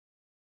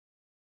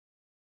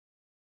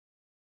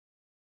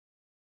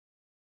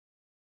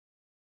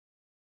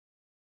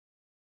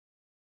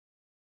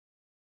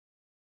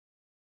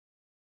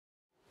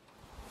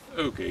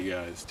Okay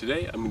guys,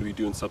 today I'm going to be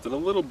doing something a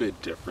little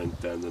bit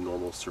different than the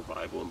normal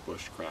survival and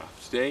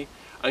bushcraft. Today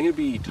I'm going to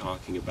be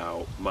talking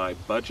about my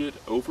budget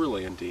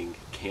overlanding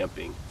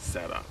camping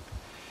setup.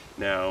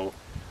 Now,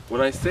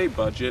 when I say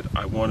budget,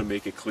 I want to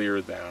make it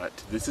clear that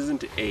this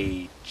isn't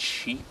a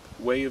cheap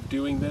way of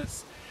doing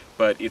this,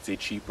 but it's a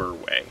cheaper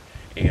way.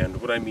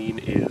 And what I mean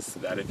is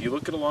that if you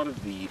look at a lot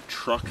of the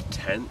truck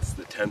tents,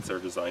 the tents are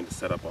designed to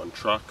set up on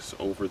trucks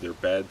over their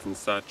beds and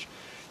such,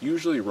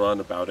 usually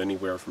run about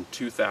anywhere from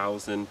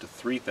 $2,000 to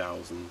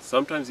 $3,000,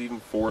 sometimes even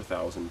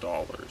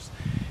 $4,000.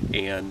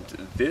 And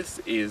this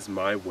is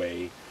my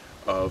way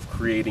of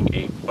creating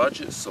a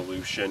budget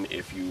solution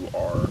if you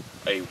are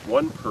a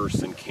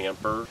one-person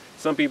camper.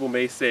 Some people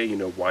may say,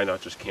 why not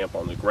just camp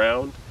on the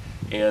ground?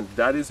 And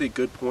that is a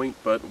good point,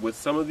 but with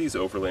some of these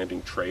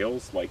overlanding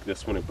trails, like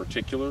this one in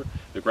particular,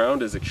 the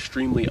ground is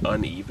extremely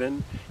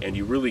uneven and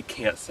you really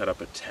can't set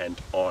up a tent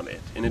on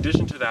it. In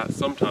addition to that,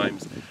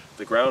 sometimes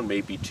the ground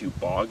may be too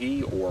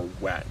boggy or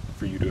wet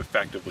for you to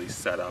effectively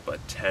set up a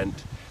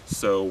tent.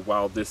 So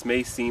while this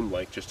may seem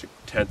like just a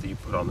tent that you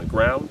put on the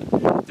ground,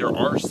 there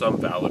are some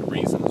valid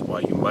reasons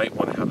why you might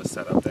want to have a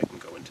setup that can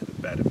go into the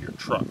bed of your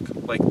truck,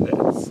 like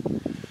this.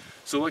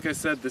 So like I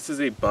said, this is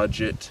a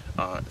budget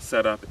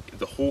setup.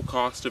 The whole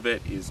cost of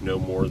it is no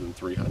more than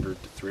 $300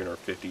 to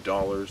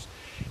 $350.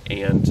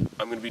 And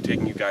I'm going to be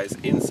taking you guys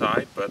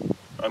inside, but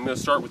I'm going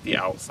to start with the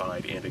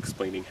outside and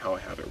explaining how I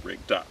have it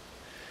rigged up.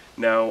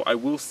 Now, I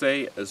will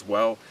say as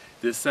well,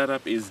 this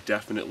setup is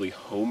definitely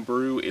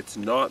homebrew. It's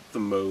not the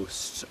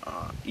most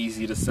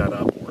easy to set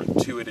up or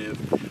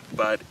intuitive,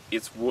 but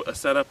it's a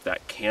setup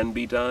that can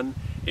be done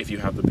if you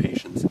have the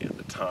patience and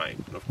the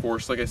time. And of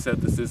course, like I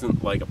said, this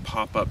isn't like a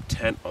pop-up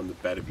tent on the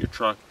bed of your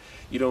truck.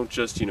 You don't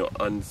just,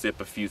 unzip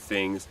a few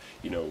things,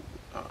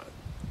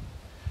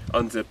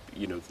 unzip,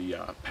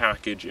 the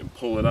package and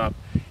pull it up.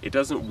 It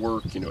doesn't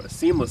work, as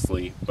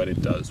seamlessly, but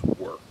it does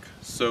work.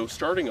 So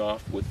starting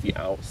off with the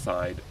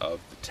outside of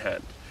the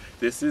tent.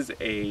 This is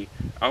a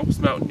Alps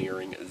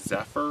Mountaineering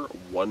Zephyr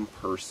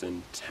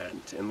one-person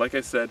tent. And like I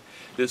said,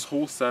 this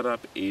whole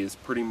setup is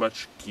pretty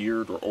much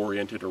geared or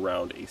oriented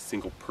around a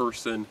single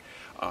person.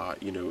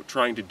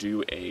 Trying to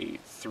do a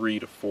 3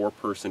 to 4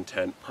 person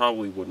tent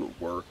probably wouldn't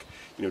work.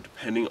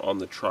 Depending on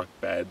the truck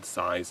bed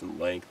size and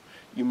length,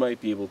 you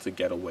might be able to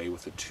get away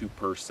with a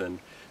 2-person.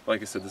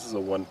 Like I said, this is a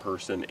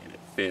 1-person and it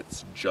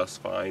fits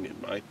just fine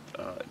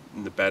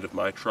in the bed of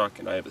my truck,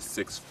 and I have a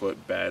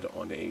 6-foot bed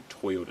on a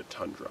Toyota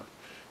Tundra.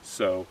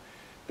 So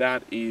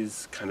that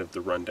is kind of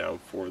the rundown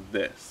for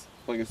this.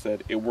 Like I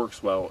said, it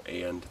works well,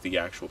 and the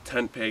actual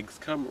tent pegs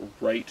come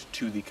right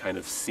to the kind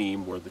of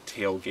seam where the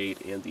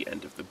tailgate and the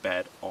end of the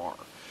bed are.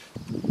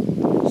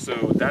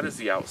 So that is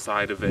the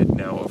outside of it.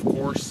 Now, of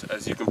course,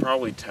 as you can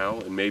probably tell,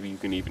 and maybe you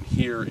can even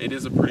hear, it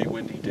is a pretty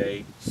windy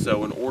day.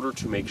 So in order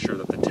to make sure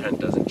that the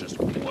tent doesn't just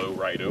blow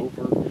right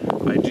over,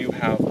 I do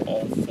have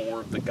all 4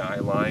 of the guy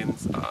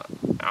lines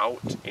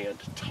out and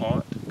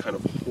taut, kind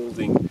of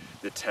holding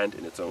the tent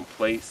in its own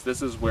place.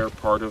 This is where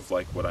part of,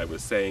 like what I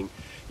was saying,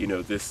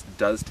 this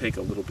does take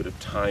a little bit of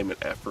time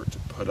and effort to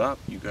put up.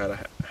 You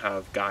gotta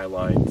have guy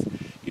lines,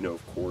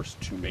 of course,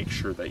 to make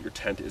sure that your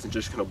tent isn't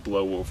just gonna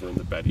blow over in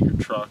the bed of your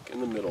truck in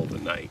the middle of the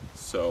night.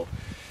 So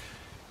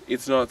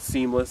it's not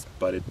seamless,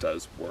 but it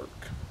does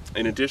work.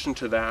 In addition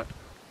to that,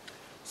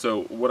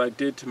 so what I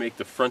did to make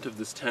the front of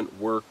this tent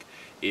work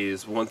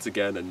is, once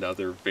again,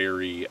 another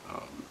very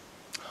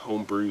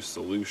homebrew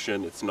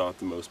solution. It's not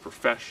the most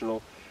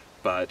professional,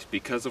 but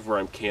because of where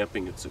I'm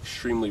camping, it's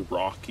extremely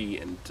rocky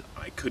and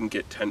I couldn't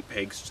get tent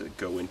pegs to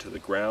go into the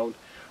ground.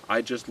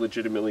 I just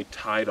legitimately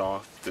tied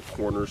off the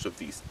corners of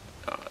these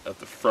at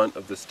the front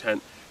of this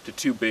tent to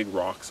 2 big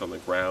rocks on the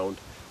ground.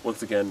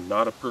 Once again,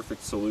 not a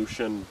perfect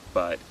solution,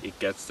 but it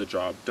gets the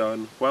job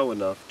done well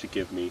enough to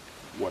give me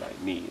what I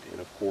need. And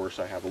of course,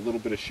 I have a little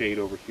bit of shade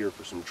over here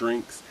for some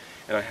drinks,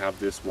 and I have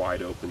this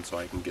wide open so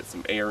I can get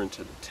some air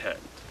into the tent.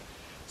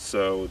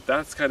 So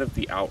that's kind of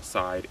the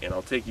outside, and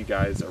I'll take you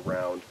guys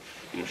around,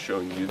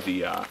 showing you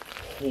the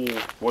whole,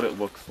 what it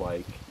looks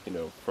like,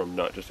 from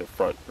not just a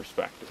front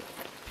perspective.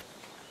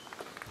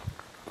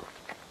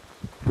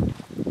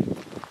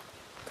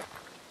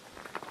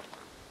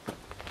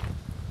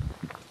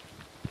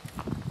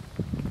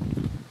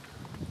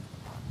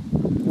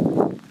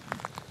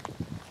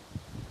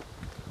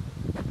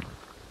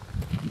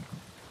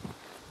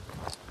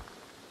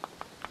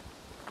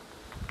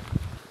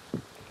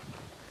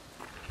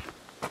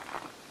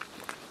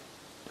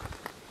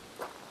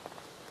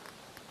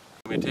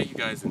 I'm going to take you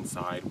guys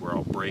inside where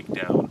I'll break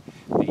down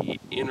the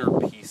inner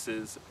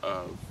pieces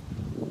of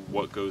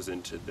what goes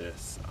into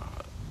this,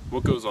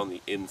 what goes on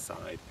the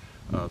inside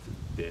of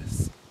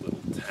this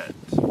little tent.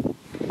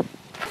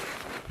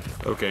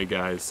 Okay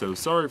guys, so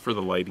sorry for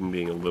the lighting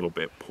being a little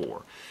bit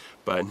poor,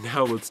 but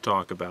now let's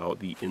talk about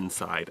the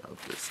inside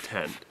of this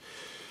tent.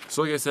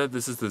 So like I said,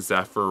 this is the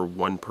Zephyr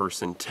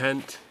 1-person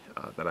tent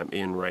that I'm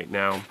in right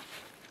now.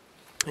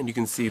 And you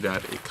can see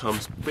that it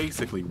comes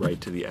basically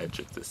right to the edge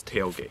of this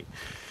tailgate.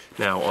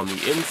 Now on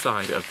the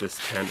inside of this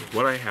tent,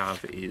 what I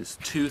have is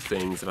 2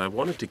 things, and I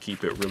wanted to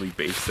keep it really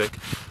basic,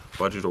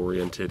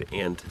 budget-oriented,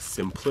 and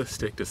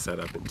simplistic to set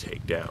up and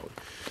take down.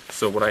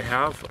 So what I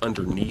have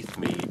underneath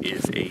me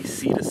is a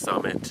Sea to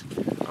Summit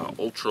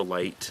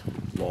ultralight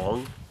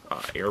long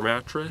air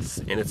mattress,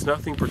 and it's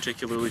nothing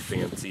particularly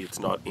fancy. It's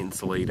not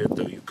insulated,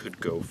 though you could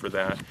go for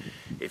that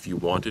if you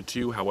wanted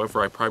to.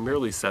 However, I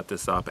primarily set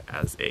this up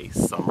as a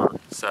summer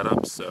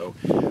setup, so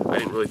I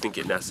didn't really think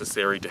it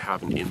necessary to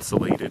have an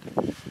insulated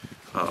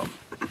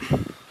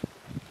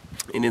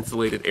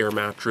air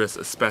mattress,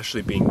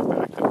 especially being the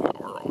fact that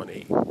we are on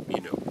a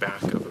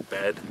back of a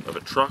bed of a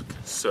truck,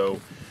 so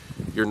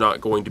you're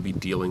not going to be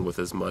dealing with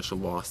as much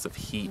loss of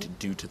heat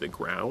due to the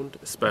ground,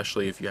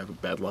 especially if you have a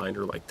bed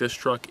liner like this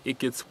truck. It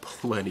gets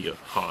plenty of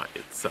hot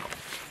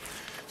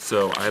itself.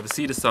 So I have a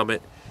Sea to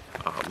Summit,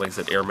 like I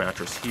said, air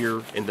mattress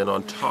here, and then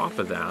on top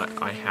of that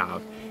I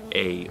have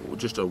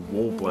just a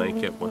wool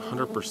blanket,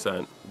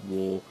 100%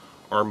 wool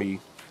army.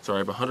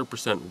 Sorry, I have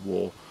 100%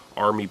 wool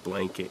army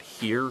blanket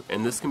here,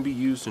 and this can be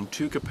used in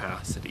two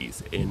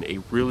capacities. In a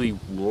really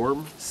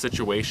warm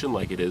situation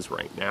like it is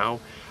right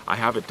now, I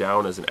have it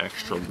down as an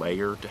extra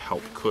layer to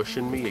help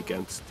cushion me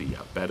against the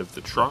bed of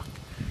the truck,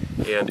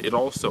 and it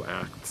also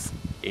acts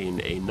in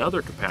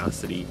another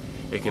capacity.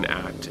 It can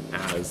act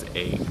as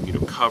a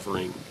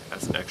covering,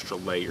 as an extra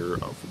layer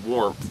of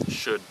warmth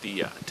should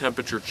the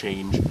temperature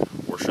change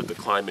or should the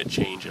climate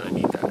change and I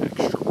need that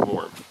extra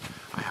warmth.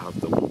 I have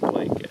the wool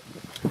blanket.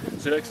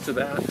 So next to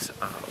that,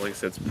 like I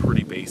said, it's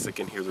pretty basic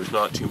in here. There's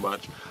not too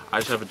much. I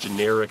just have a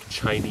generic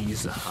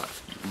Chinese,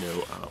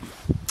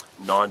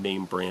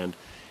 non-name brand,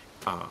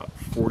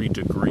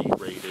 40-degree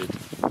rated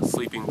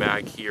sleeping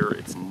bag here.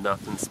 It's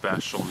nothing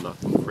special,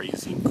 nothing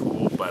crazy and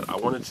cool, but I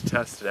wanted to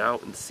test it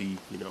out and see,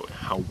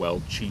 how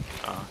well cheap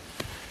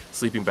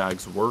sleeping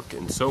bags work.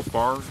 And so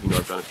far,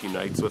 I've done a few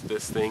nights with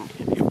this thing,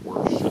 and it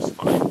works just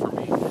fine for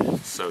me.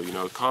 So,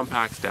 it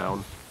compacts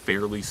down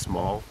fairly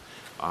small.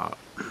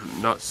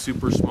 Not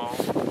super small,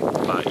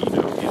 but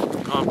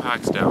it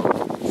compacts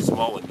down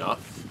small enough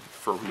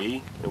for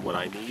me and what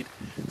I need.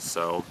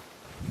 So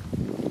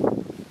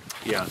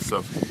yeah,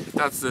 so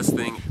that's this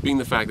thing. Being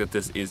the fact that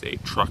this is a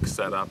truck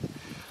setup,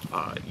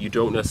 you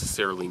don't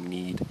necessarily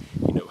need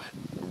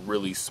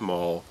really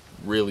small,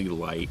 really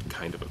light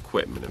kind of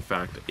equipment. In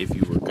fact, if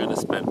you were going to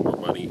spend more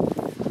money,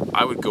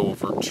 I would go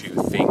over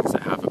to things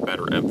that have a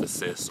better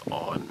emphasis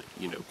on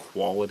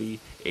quality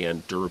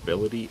and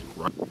durability and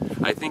run.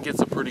 I think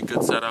it's a pretty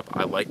good setup.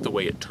 I like the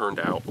way it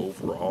turned out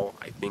overall.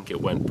 I think it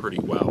went pretty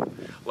well.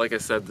 Like I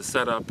said, the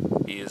setup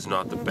is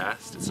not the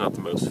best. It's not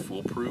the most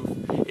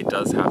foolproof. It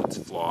does have its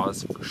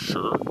flaws for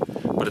sure,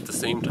 but at the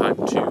same time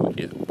too,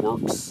 it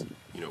works.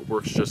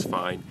 Works just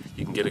fine.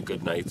 You can get a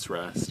good night's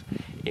rest,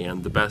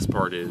 and the best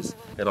part is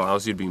it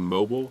allows you to be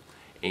mobile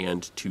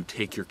and to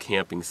take your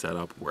camping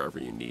setup wherever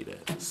you need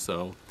it.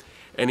 So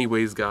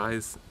anyways,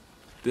 guys,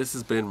 this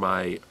has been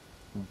my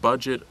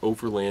budget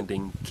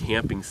overlanding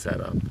camping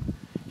setup,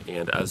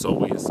 and as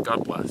always,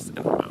 God bless, and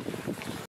I'm out.